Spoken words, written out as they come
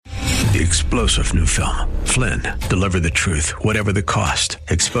the explosive new film, Flynn, Deliver the Truth, Whatever the Cost,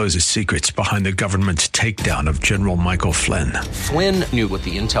 exposes secrets behind the government's takedown of General Michael Flynn. Flynn knew what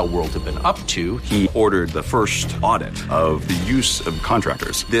the intel world had been up to. He ordered the first audit of the use of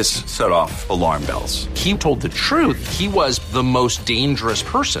contractors. This set off alarm bells. He told the truth. He was the most dangerous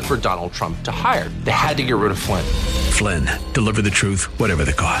person for Donald Trump to hire. They had to get rid of Flynn. Flynn, Deliver the Truth, Whatever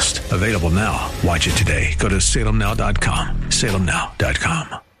the Cost. Available now. Watch it today. Go to salemnow.com.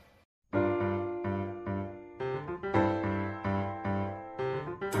 salemnow.com.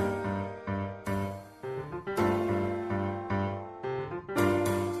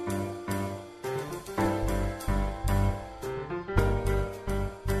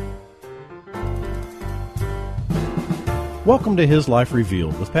 Welcome to His Life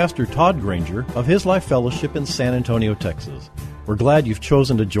Revealed with Pastor Todd Granger of His Life Fellowship in San Antonio, Texas. We're glad you've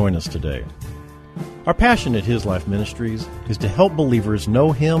chosen to join us today. Our passion at His Life Ministries is to help believers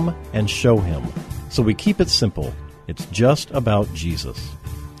know Him and show Him. So we keep it simple. It's just about Jesus.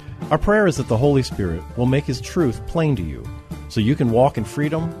 Our prayer is that the Holy Spirit will make His truth plain to you so you can walk in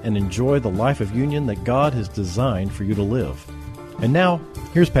freedom and enjoy the life of union that God has designed for you to live. And now,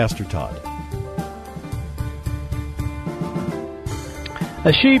 here's Pastor Todd.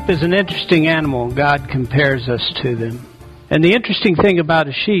 A sheep is an interesting animal. God compares us to them. And the interesting thing about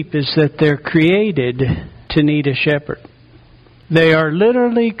a sheep is that they're created to need a shepherd. They are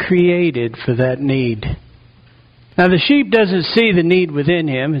literally created for that need. Now, the sheep doesn't see the need within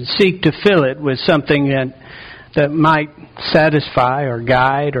him and seek to fill it with something that might satisfy or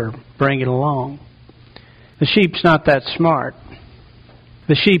guide or bring it along. The sheep's not that smart.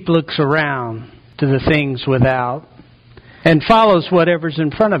 The sheep looks around to the things without and follows whatever's in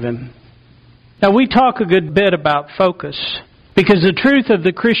front of him. Now, we talk a good bit about focus because the truth of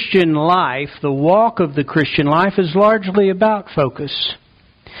the Christian life, the walk of the Christian life, is largely about focus.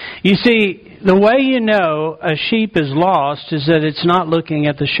 You see, the way you know a sheep is lost is that it's not looking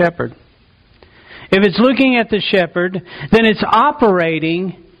at the shepherd. If it's looking at the shepherd, then it's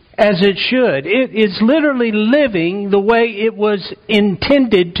operating as it should. It is literally living the way it was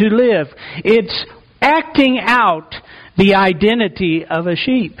intended to live. It's acting out the identity of a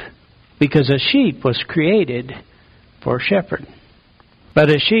sheep, because a sheep was created for a shepherd. But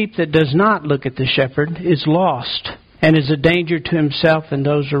a sheep that does not look at the shepherd is lost and is a danger to himself and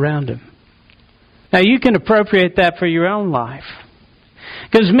those around him. Now, you can appropriate that for your own life.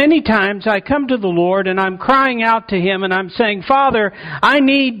 Because many times I come to the Lord and I'm crying out to Him and I'm saying, Father, I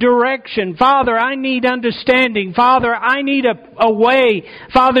need direction. Father, I need understanding. Father, I need a way.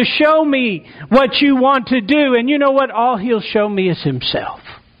 Father, show me what you want to do. And you know what? All He'll show me is Himself.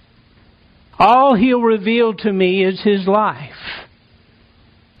 All He'll reveal to me is His life.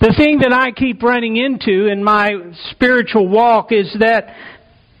 The thing that I keep running into in my spiritual walk is that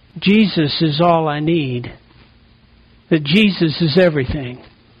Jesus is all I need. That Jesus is everything.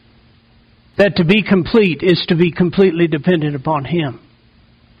 That to be complete is to be completely dependent upon Him.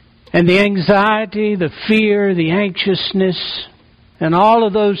 And the anxiety, the fear, the anxiousness, and all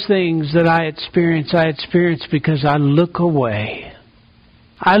of those things that I experience because I look away.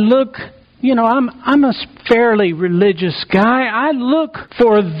 I look, I'm a fairly religious guy. I look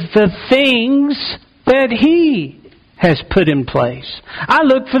for the things that He has put in place. I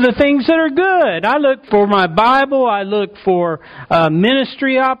look for the things that are good. I look for my Bible. I look for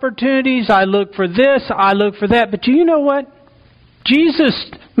ministry opportunities. I look for this. I look for that. But you know what? Jesus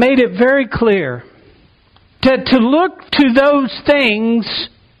made it very clear that to look to those things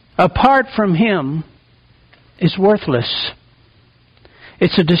apart from Him is worthless.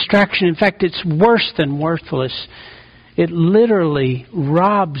 It's a distraction. In fact, it's worse than worthless. It literally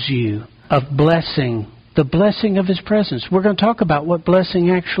robs you of blessing. The blessing of His presence. We're going to talk about what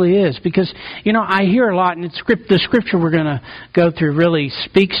blessing actually is. Because, I hear a lot, and the scripture we're going to go through really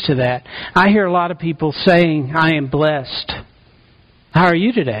speaks to that. I hear a lot of people saying, I am blessed. How are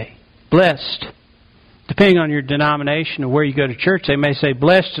you today? Blessed. Depending on your denomination or where you go to church, they may say,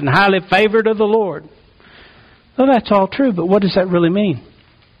 blessed and highly favored of the Lord. Well, that's all true, but what does that really mean?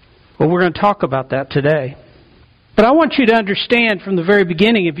 Well, we're going to talk about that today. But I want you to understand from the very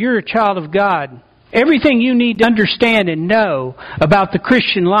beginning, if you're a child of God, everything you need to understand and know about the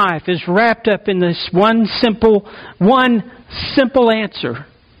Christian life is wrapped up in this one simple answer.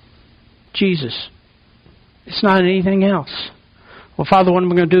 Jesus. It's not anything else. Well, Father, what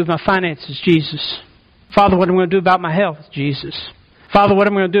am I going to do with my finances? Jesus. Father, what am I going to do about my health? Jesus. Father, what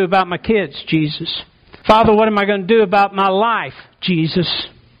am I going to do about my kids? Jesus. Father, what am I going to do about my life? Jesus.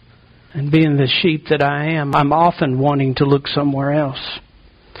 And being the sheep that I am, I'm often wanting to look somewhere else.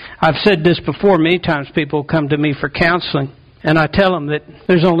 I've said this before. Many times people come to me for counseling. And I tell them that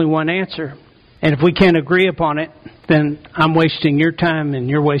there's only one answer. And if we can't agree upon it, then I'm wasting your time and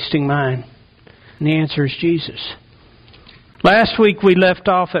you're wasting mine. And the answer is Jesus. Last week we left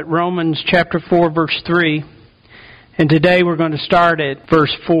off at Romans chapter 4, verse 3. And today we're going to start at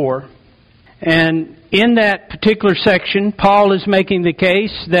verse 4. And in that particular section, Paul is making the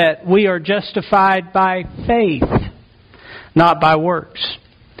case that we are justified by faith, not by works.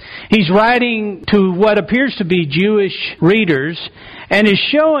 He's writing to what appears to be Jewish readers and is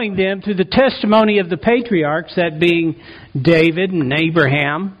showing them through the testimony of the patriarchs, that being David and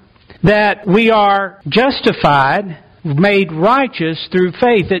Abraham, that we are justified, made righteous through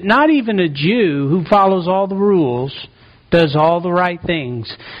faith. That not even a Jew who follows all the rules, does all the right things,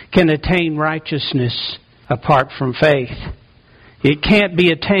 can attain righteousness apart from faith. It can't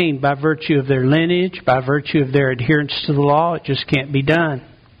be attained by virtue of their lineage, by virtue of their adherence to the law. It just can't be done.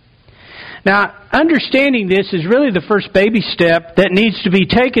 Now, understanding this is really the first baby step that needs to be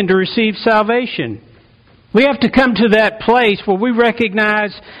taken to receive salvation. We have to come to that place where we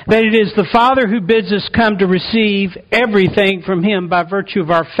recognize that it is the Father who bids us come to receive everything from Him by virtue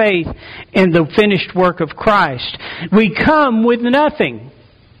of our faith in the finished work of Christ. We come with nothing.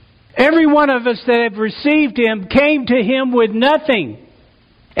 Every one of us that have received Him came to Him with nothing.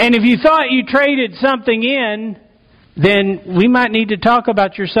 And if you thought you traded something in, then we might need to talk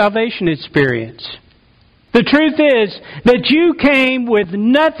about your salvation experience. The truth is that you came with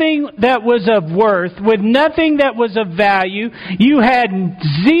nothing that was of worth, with nothing that was of value. You had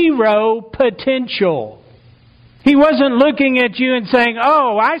zero potential. He wasn't looking at you and saying,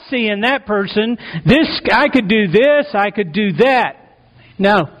 oh, I see in that person, I could do this, I could do that.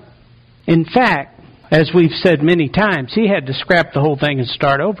 No. In fact, as we've said many times, He had to scrap the whole thing and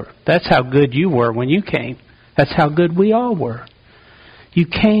start over. That's how good you were when you came. That's how good we all were. You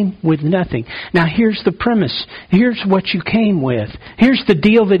came with nothing. Now here's the premise. Here's what you came with. Here's the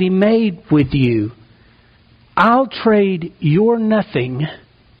deal that He made with you. I'll trade your nothing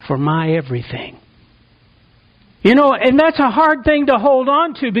for my everything. You know, and that's a hard thing to hold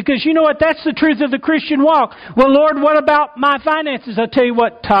on to, because you know what? That's the truth of the Christian walk. Well, Lord, what about my finances? I'll tell you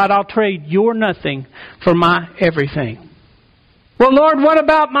what, Todd, I'll trade your nothing for my everything. Well, Lord, what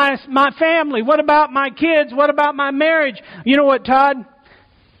about my family? What about my kids? What about my marriage? You know what, Todd?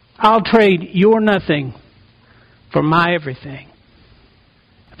 I'll trade your nothing for my everything.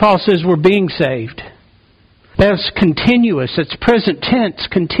 Paul says we're being saved. That's continuous. It's present tense,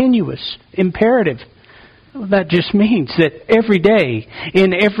 continuous, imperative. Well, that just means that every day,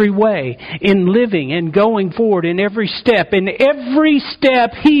 in every way, in living and going forward, in every step,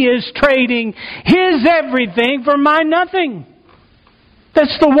 He is trading His everything for my nothing.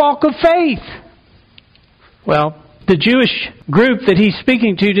 That's the walk of faith. Well, the Jewish group that he's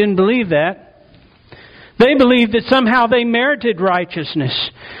speaking to didn't believe that. They believed that somehow they merited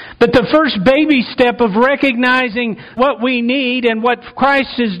righteousness. But the first baby step of recognizing what we need and what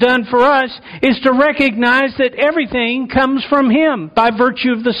Christ has done for us is to recognize that everything comes from Him by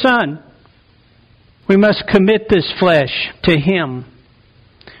virtue of the Son. We must commit this flesh to Him.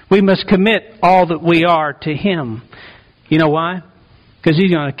 We must commit all that we are to Him. You know why? Because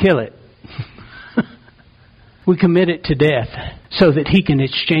He's going to kill it. We commit it to death so that He can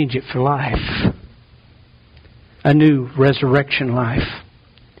exchange it for life. A new resurrection life.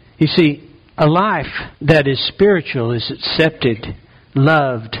 You see, a life that is spiritual is accepted,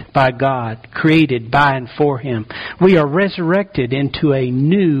 loved by God, created by and for Him. We are resurrected into a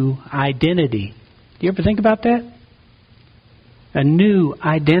new identity. Do you ever think about that? A new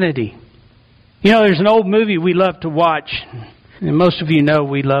identity. You know, there's an old movie we love to watch. And most of you know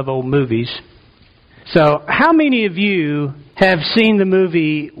we love old movies. So, how many of you have seen the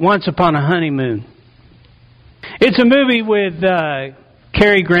movie Once Upon a Honeymoon? It's a movie with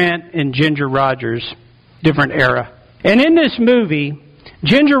Cary Grant and Ginger Rogers, different era. And in this movie,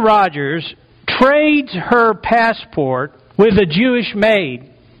 Ginger Rogers trades her passport with a Jewish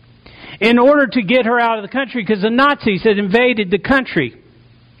maid in order to get her out of the country because the Nazis had invaded the country.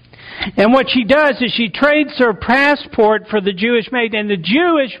 And what she does is she trades her passport for the Jewish maid. And the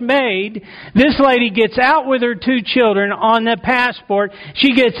Jewish maid, this lady gets out with her 2 children on the passport.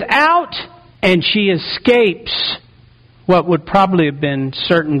 She gets out and she escapes what would probably have been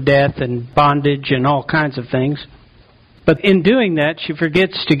certain death and bondage and all kinds of things. But in doing that, she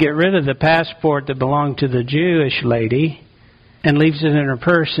forgets to get rid of the passport that belonged to the Jewish lady and leaves it in her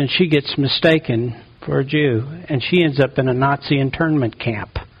purse, and she gets mistaken for a Jew. And she ends up in a Nazi internment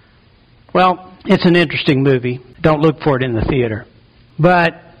camp. Well, it's an interesting movie. Don't look for it in the theater.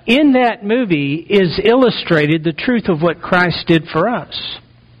 But in that movie is illustrated the truth of what Christ did for us.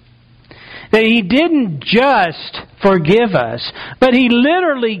 that He didn't just forgive us, but He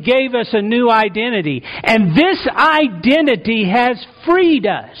literally gave us a new identity. And this identity has freed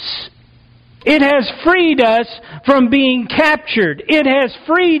us. It has freed us from being captured. It has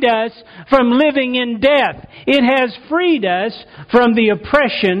freed us from living in death. It has freed us from the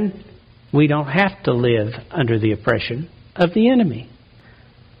oppression. We don't have to live under the oppression of the enemy.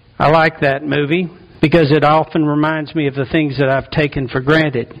 I like that movie because it often reminds me of the things that I've taken for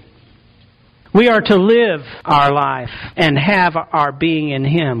granted. We are to live our life and have our being in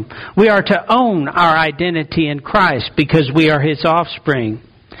Him. We are to own our identity in Christ because we are His offspring.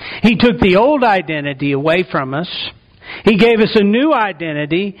 He took the old identity away from us. He gave us a new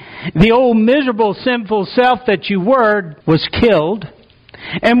identity. The old miserable, sinful self that you were was killed.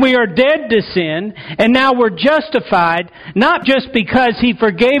 And we are dead to sin, and now we're justified, not just because He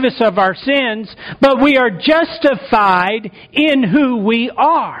forgave us of our sins, but we are justified in who we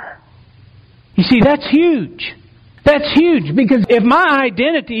are. You see, that's huge. That's huge, because if my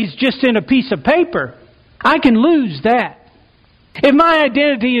identity is just in a piece of paper, I can lose that. If my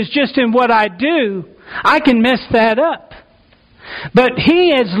identity is just in what I do, I can mess that up. But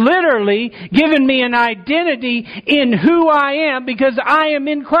He has literally given me an identity in who I am because I am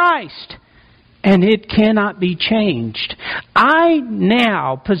in Christ. And it cannot be changed. I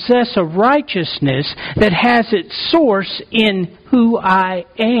now possess a righteousness that has its source in who I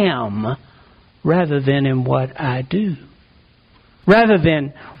am rather than in what I do. Rather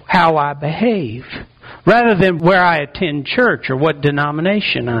than how I behave. Rather than where I attend church or what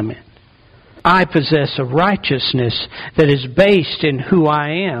denomination I'm in. I possess a righteousness that is based in who I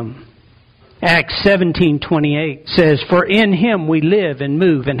am. Acts 17:28 says, "For in Him we live and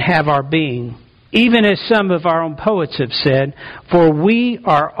move and have our being. Even as some of our own poets have said, for we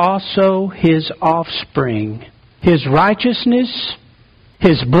are also His offspring." His righteousness,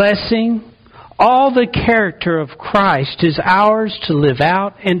 His blessing, all the character of Christ is ours to live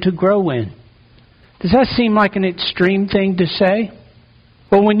out and to grow in. Does that seem like an extreme thing to say?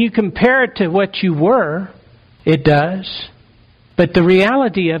 Well, when you compare it to what you were, it does. But the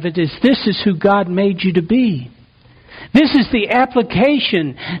reality of it is this is who God made you to be. This is the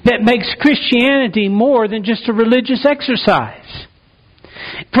application that makes Christianity more than just a religious exercise.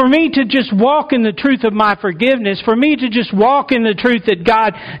 For me to just walk in the truth of my forgiveness, for me to just walk in the truth that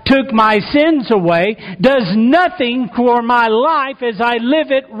God took my sins away, does nothing for my life as I live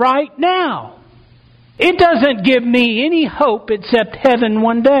it right now. It doesn't give me any hope except heaven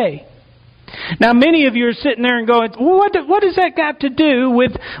one day. Now, many of you are sitting there and going, well, what has that got to do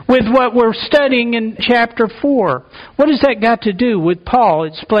with what we're studying in chapter 4? What has that got to do with Paul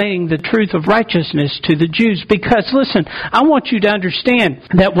explaining the truth of righteousness to the Jews? Because, listen, I want you to understand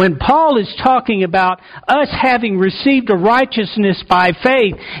that when Paul is talking about us having received a righteousness by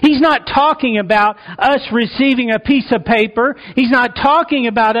faith, he's not talking about us receiving a piece of paper. He's not talking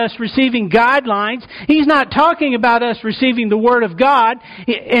about us receiving guidelines. He's not talking about us receiving the Word of God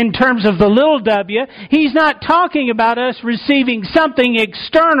in terms of the little w. He's not talking about us receiving something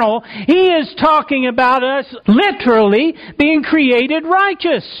external. He is talking about us literally being created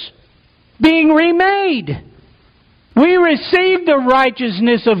righteous, being remade. We receive the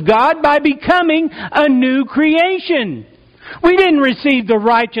righteousness of God by becoming a new creation. We didn't receive the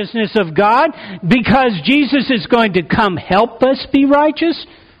righteousness of God because Jesus is going to come help us be righteous.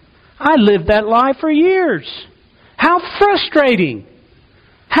 I lived that life for years. How frustrating.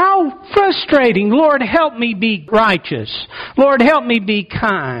 How frustrating. Lord, help me be righteous. Lord, help me be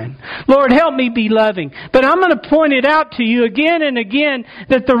kind. Lord, help me be loving. But I'm going to point it out to you again and again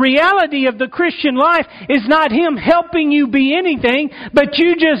that the reality of the Christian life is not Him helping you be anything, but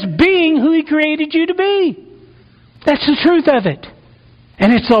you just being who He created you to be. That's the truth of it.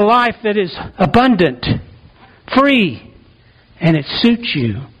 And it's a life that is abundant, free, and it suits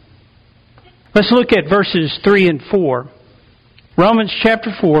you. Let's look at verses 3 and 4. Romans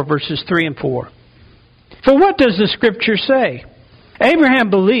chapter 4, verses 3 and 4. For what does the Scripture say? Abraham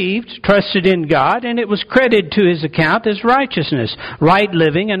believed, trusted in God, and it was credited to his account as righteousness, right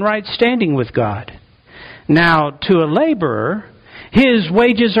living and right standing with God. Now, to a laborer, his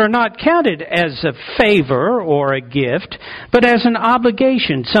wages are not counted as a favor or a gift, but as an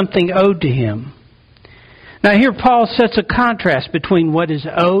obligation, something owed to him. Now here Paul sets a contrast between what is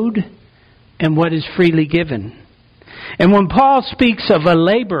owed and what is freely given. And when Paul speaks of a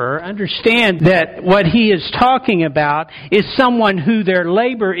laborer, understand that what he is talking about is someone who their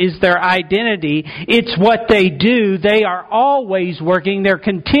labor is their identity. It's what they do. They are always working. They're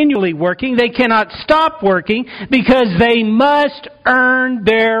continually working. They cannot stop working because they must earn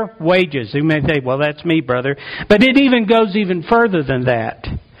their wages. You may say, well, that's me, brother. But it even goes even further than that.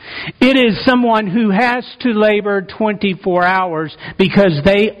 It is someone who has to labor 24 hours because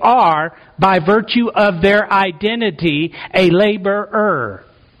they are, by virtue of their identity, a laborer.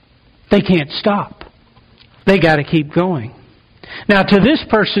 They can't stop. They got to keep going. Now, to this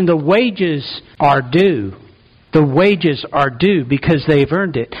person, the wages are due. The wages are due because they've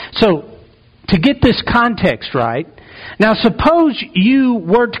earned it. So, to get this context right, now suppose you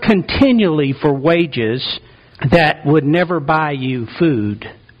worked continually for wages that would never buy you food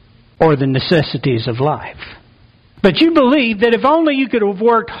or the necessities of life. But you believe that if only you could have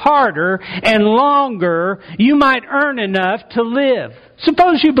worked harder and longer, you might earn enough to live.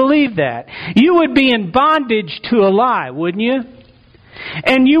 Suppose you believe that. You would be in bondage to a lie, wouldn't you?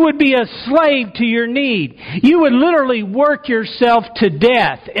 And you would be a slave to your need. You would literally work yourself to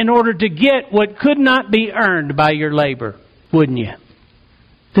death in order to get what could not be earned by your labor, wouldn't you?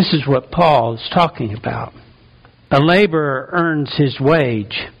 This is what Paul is talking about. A laborer earns his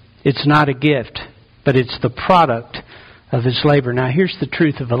wage. It's not a gift, but it's the product of his labor. Now, here's the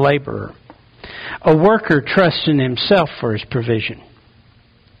truth of a laborer. A worker trusts in himself for his provision.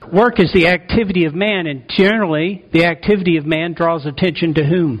 Work is the activity of man, and generally, the activity of man draws attention to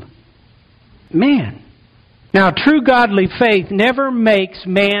whom? Man. Now, true godly faith never makes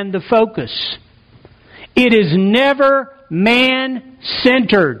man the focus. It is never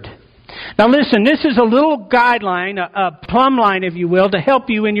man-centered. Now listen, this is a little guideline, a plumb line, if you will, to help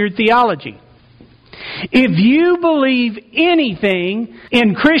you in your theology. If you believe anything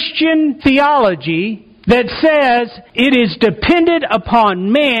in Christian theology that says it is dependent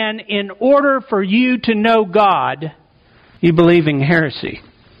upon man in order for you to know God, you believe in heresy.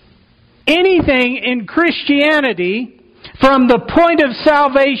 Anything in Christianity from the point of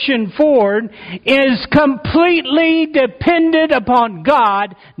salvation forward is completely dependent upon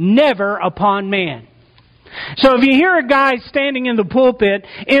God, never upon man. So if you hear a guy standing in the pulpit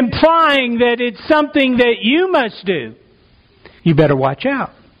implying that it's something that you must do, you better watch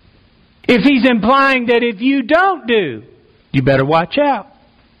out. If he's implying that if you don't do, you better watch out.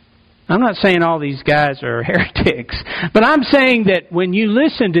 I'm not saying all these guys are heretics, but I'm saying that when you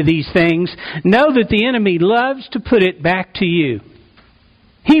listen to these things, know that the enemy loves to put it back to you.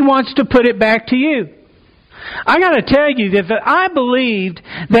 He wants to put it back to you. I got to tell you that if I believed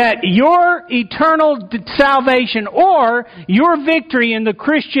that your eternal salvation or your victory in the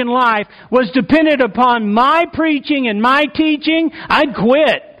Christian life was dependent upon my preaching and my teaching, I'd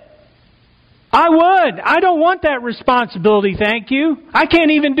quit. I would. I don't want that responsibility, thank you. I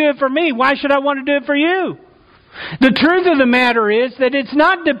can't even do it for me. Why should I want to do it for you? The truth of the matter is that it's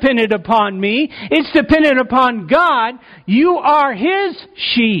not dependent upon me. It's dependent upon God. You are His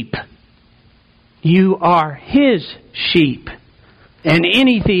sheep. You are His sheep. And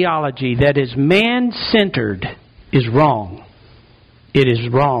any theology that is man-centered is wrong. It is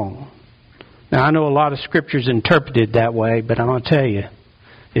wrong. Now, I know a lot of Scripture's interpreted that way, but I'm going to tell you,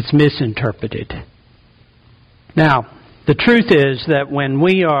 it's misinterpreted. Now, the truth is that when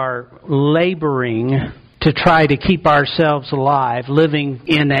we are laboring to try to keep ourselves alive, living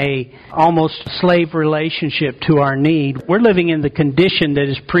in a almost slave relationship to our need, we're living in the condition that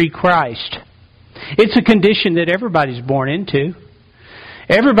is pre-Christ. It's a condition that everybody's born into.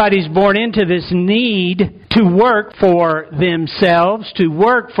 Everybody's born into this need to work for themselves, to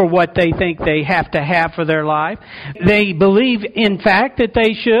work for what they think they have to have for their life. They believe, in fact, that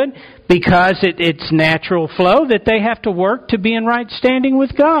they should, because it's natural flow, that they have to work to be in right standing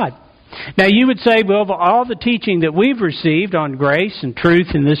with God. Now you would say, well, all the teaching that we've received on grace and truth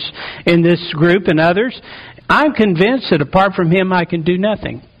in this group and others, I'm convinced that apart from Him I can do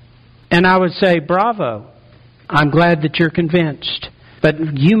nothing. And I would say, bravo, I'm glad that you're convinced. But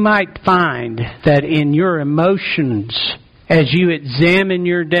you might find that in your emotions, as you examine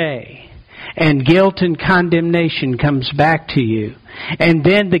your day, and guilt and condemnation comes back to you, and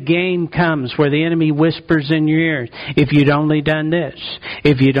then the game comes where the enemy whispers in your ears, if you'd only done this,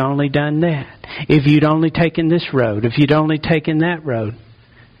 if you'd only done that, if you'd only taken this road, if you'd only taken that road.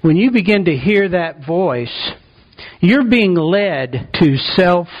 When you begin to hear that voice, you're being led to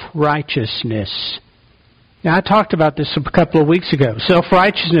self-righteousness. Now, I talked about this a couple of weeks ago.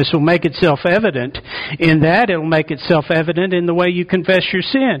 Self-righteousness will make itself evident in that. It'll make itself evident in the way you confess your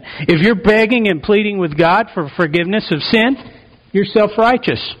sin. If you're begging and pleading with God for forgiveness of sin, you're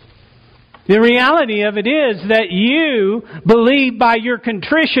self-righteous. The reality of it is that you believe by your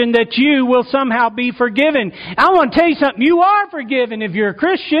contrition that you will somehow be forgiven. I want to tell you something. You are forgiven if you're a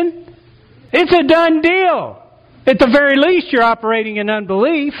Christian. It's a done deal. At the very least, you're operating in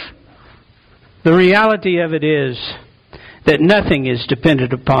unbelief. The reality of it is that nothing is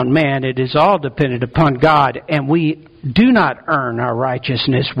dependent upon man. It is all dependent upon God, and we do not earn our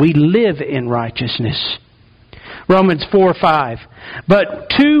righteousness. We live in righteousness. Romans 4:5. But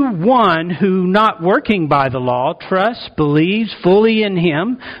to one who, not working by the law, trusts, believes fully in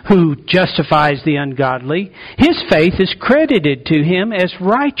Him who justifies the ungodly, his faith is credited to him as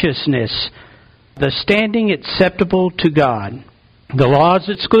righteousness, the standing acceptable to God. The law is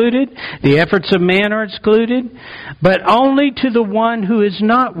excluded, the efforts of man are excluded, but only to the one who is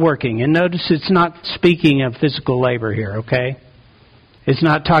not working. And notice it's not speaking of physical labor here, okay? It's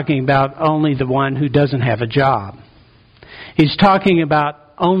not talking about only the one who doesn't have a job. He's talking about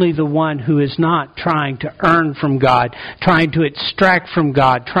only the one who is not trying to earn from God, trying to extract from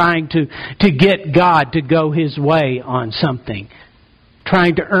God, trying to get God to go His way on something,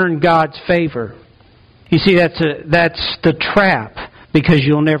 trying to earn God's favor. You see, that's the trap, because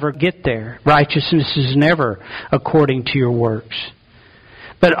you'll never get there. Righteousness is never according to your works.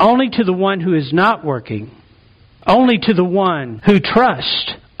 But only to the one who is not working, only to the one who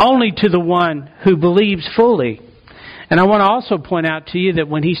trusts, only to the one who believes fully. And I want to also point out to you that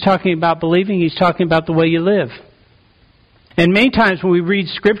when he's talking about believing, he's talking about the way you live. And many times when we read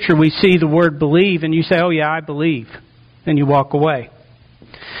Scripture, we see the word believe, and you say, oh yeah, I believe. And you walk away.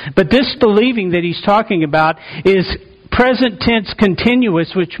 But this believing that he's talking about is present tense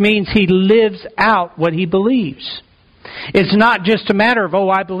continuous, which means he lives out what he believes. It's not just a matter of, oh,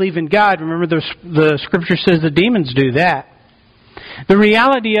 I believe in God. Remember, the Scripture says the demons do that. The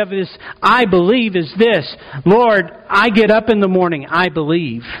reality of this, I believe, is this. Lord, I get up in the morning, I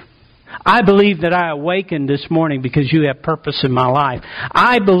believe. I believe that I awakened this morning because you have purpose in my life.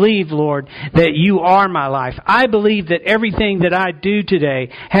 I believe, Lord, that you are my life. I believe that everything that I do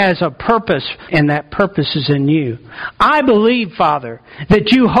today has a purpose, and that purpose is in you. I believe, Father,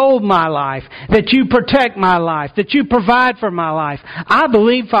 that you hold my life, that you protect my life, that you provide for my life. I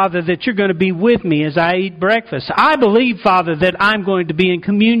believe, Father, that you're going to be with me as I eat breakfast. I believe, Father, that I'm going to be in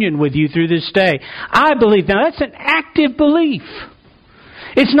communion with you through this day. I believe. Now, that's an active belief.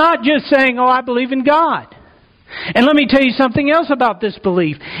 It's not just saying, oh, I believe in God. And let me tell you something else about this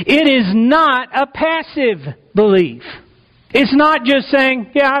belief. It is not a passive belief. It's not just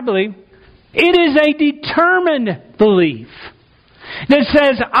saying, yeah, I believe. It is a determined belief that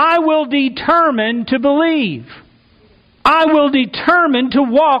says, I will determine to believe. I will determine to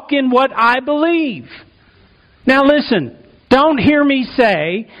walk in what I believe. Now listen. Don't hear me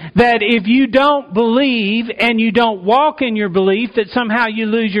say that if you don't believe and you don't walk in your belief that somehow you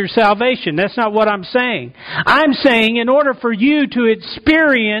lose your salvation. That's not what I'm saying. I'm saying in order for you to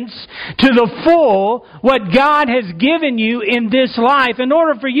experience to the full what God has given you in this life, in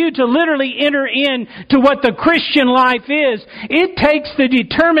order for you to literally enter into what the Christian life is, it takes the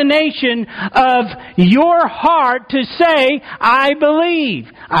determination of your heart to say, I believe.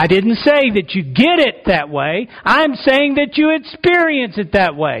 I didn't say that you get it that way. I'm saying that you experience it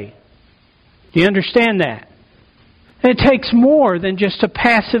that way. Do you understand that? It takes more than just a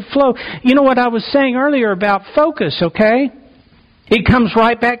passive flow. You know what I was saying earlier about focus, okay? It comes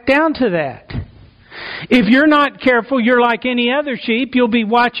right back down to that. If you're not careful, you're like any other sheep. You'll be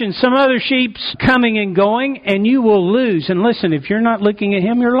watching some other sheep coming and going, and you will lose. And listen, if you're not looking at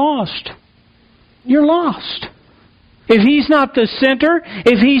Him, you're lost. You're lost. If He's not the center,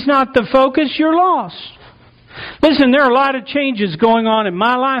 if He's not the focus, you're lost. Listen, there are a lot of changes going on in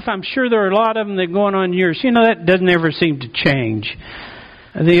my life. I'm sure there are a lot of them that are going on in yours. You know, that doesn't ever seem to change.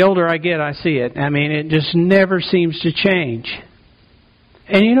 The older I get, I see it. I mean, it just never seems to change.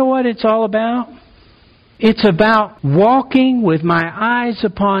 And you know what it's all about? It's about walking with my eyes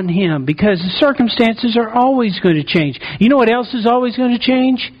upon Him, because the circumstances are always going to change. You know what else is always going to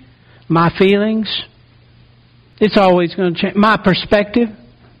change? My feelings. It's always going to change. My perspective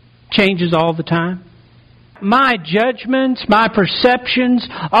changes all the time. My judgments, my perceptions,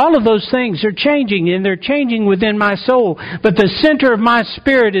 all of those things are changing, and they're changing within my soul. But the center of my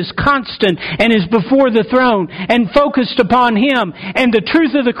spirit is constant and is before the throne and focused upon Him. And the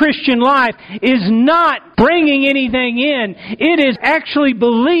truth of the Christian life is not bringing anything in. It is actually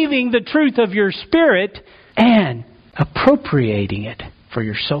believing the truth of your spirit and appropriating it for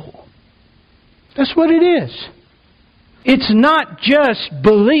your soul. That's what it is. It's not just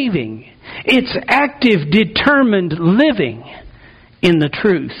believing. It's active, determined living in the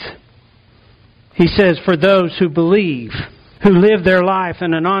truth. He says, for those who believe, who live their life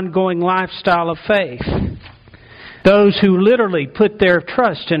in an ongoing lifestyle of faith, those who literally put their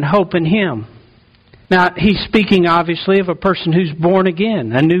trust and hope in Him. Now, he's speaking obviously of a person who's born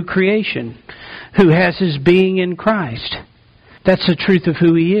again, a new creation, who has his being in Christ. That's the truth of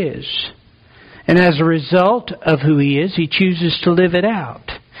who he is. And as a result of who he is, he chooses to live it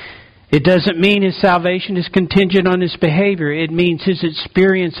out. It doesn't mean his salvation is contingent on his behavior. It means his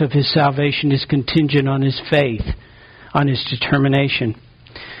experience of his salvation is contingent on his faith, on his determination.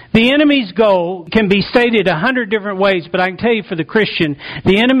 The enemy's goal can be stated 100 different ways, but I can tell you for the Christian,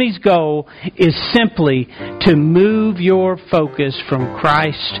 the enemy's goal is simply to move your focus from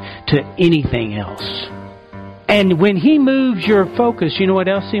Christ to anything else. And when he moves your focus, you know what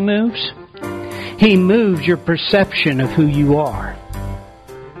else he moves? He moves your perception of who you are.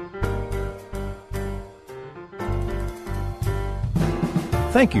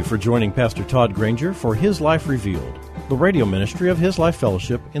 Thank you for joining Pastor Todd Granger for His Life Revealed, the radio ministry of His Life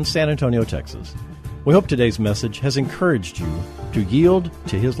Fellowship in San Antonio, Texas. We hope today's message has encouraged you to yield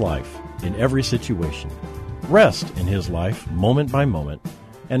to His life in every situation, rest in His life moment by moment,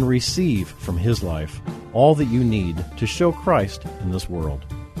 and receive from His life all that you need to show Christ in this world.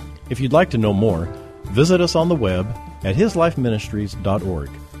 If you'd like to know more, visit us on the web at hislifeministries.org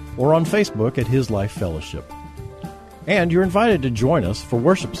or on Facebook at His Life Fellowship. And you're invited to join us for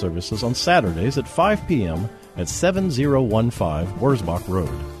worship services on Saturdays at 5 p.m. at 7015 Wurzbach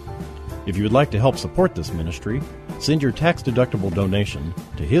Road. If you would like to help support this ministry, send your tax-deductible donation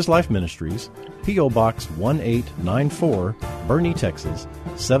to His Life Ministries, P.O. Box 1894, Boerne, Texas,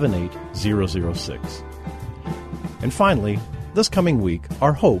 78006. And finally, this coming week,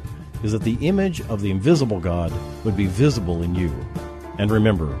 our hope is that the image of the invisible God would be visible in you. And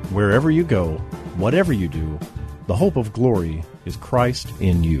remember, wherever you go, whatever you do, the hope of glory is Christ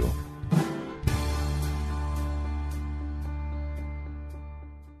in you.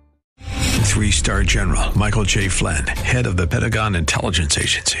 Three-star General Michael J. Flynn, head of the Pentagon Intelligence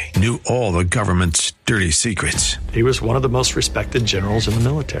Agency, knew all the government's dirty secrets. He was one of the most respected generals in the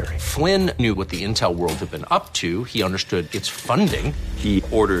military. Flynn knew what the intel world had been up to. He understood its funding. He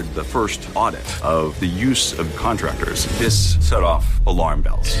ordered the first audit of the use of contractors. This set off alarm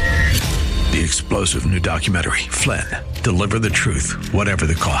bells. The explosive new documentary, Flynn, Deliver the Truth, Whatever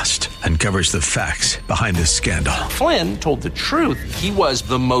the Cost, uncovers the facts behind this scandal. Flynn told the truth. He was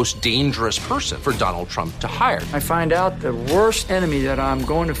the most dangerous person for Donald Trump to hire. I find out the worst enemy that I'm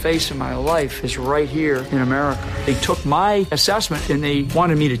going to face in my life is right here in America. They took my assessment and they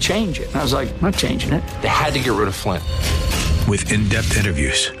wanted me to change it. And I was like, I'm not changing it. They had to get rid of Flynn. With in-depth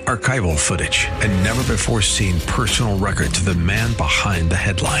interviews, archival footage, and never-before-seen personal records of the man behind the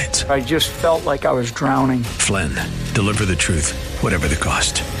headlines. I just felt like I was drowning. Flynn, Deliver the Truth, Whatever the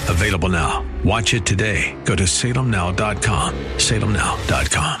Cost. Available now. Watch it today. Go to salemnow.com.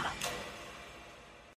 salemnow.com.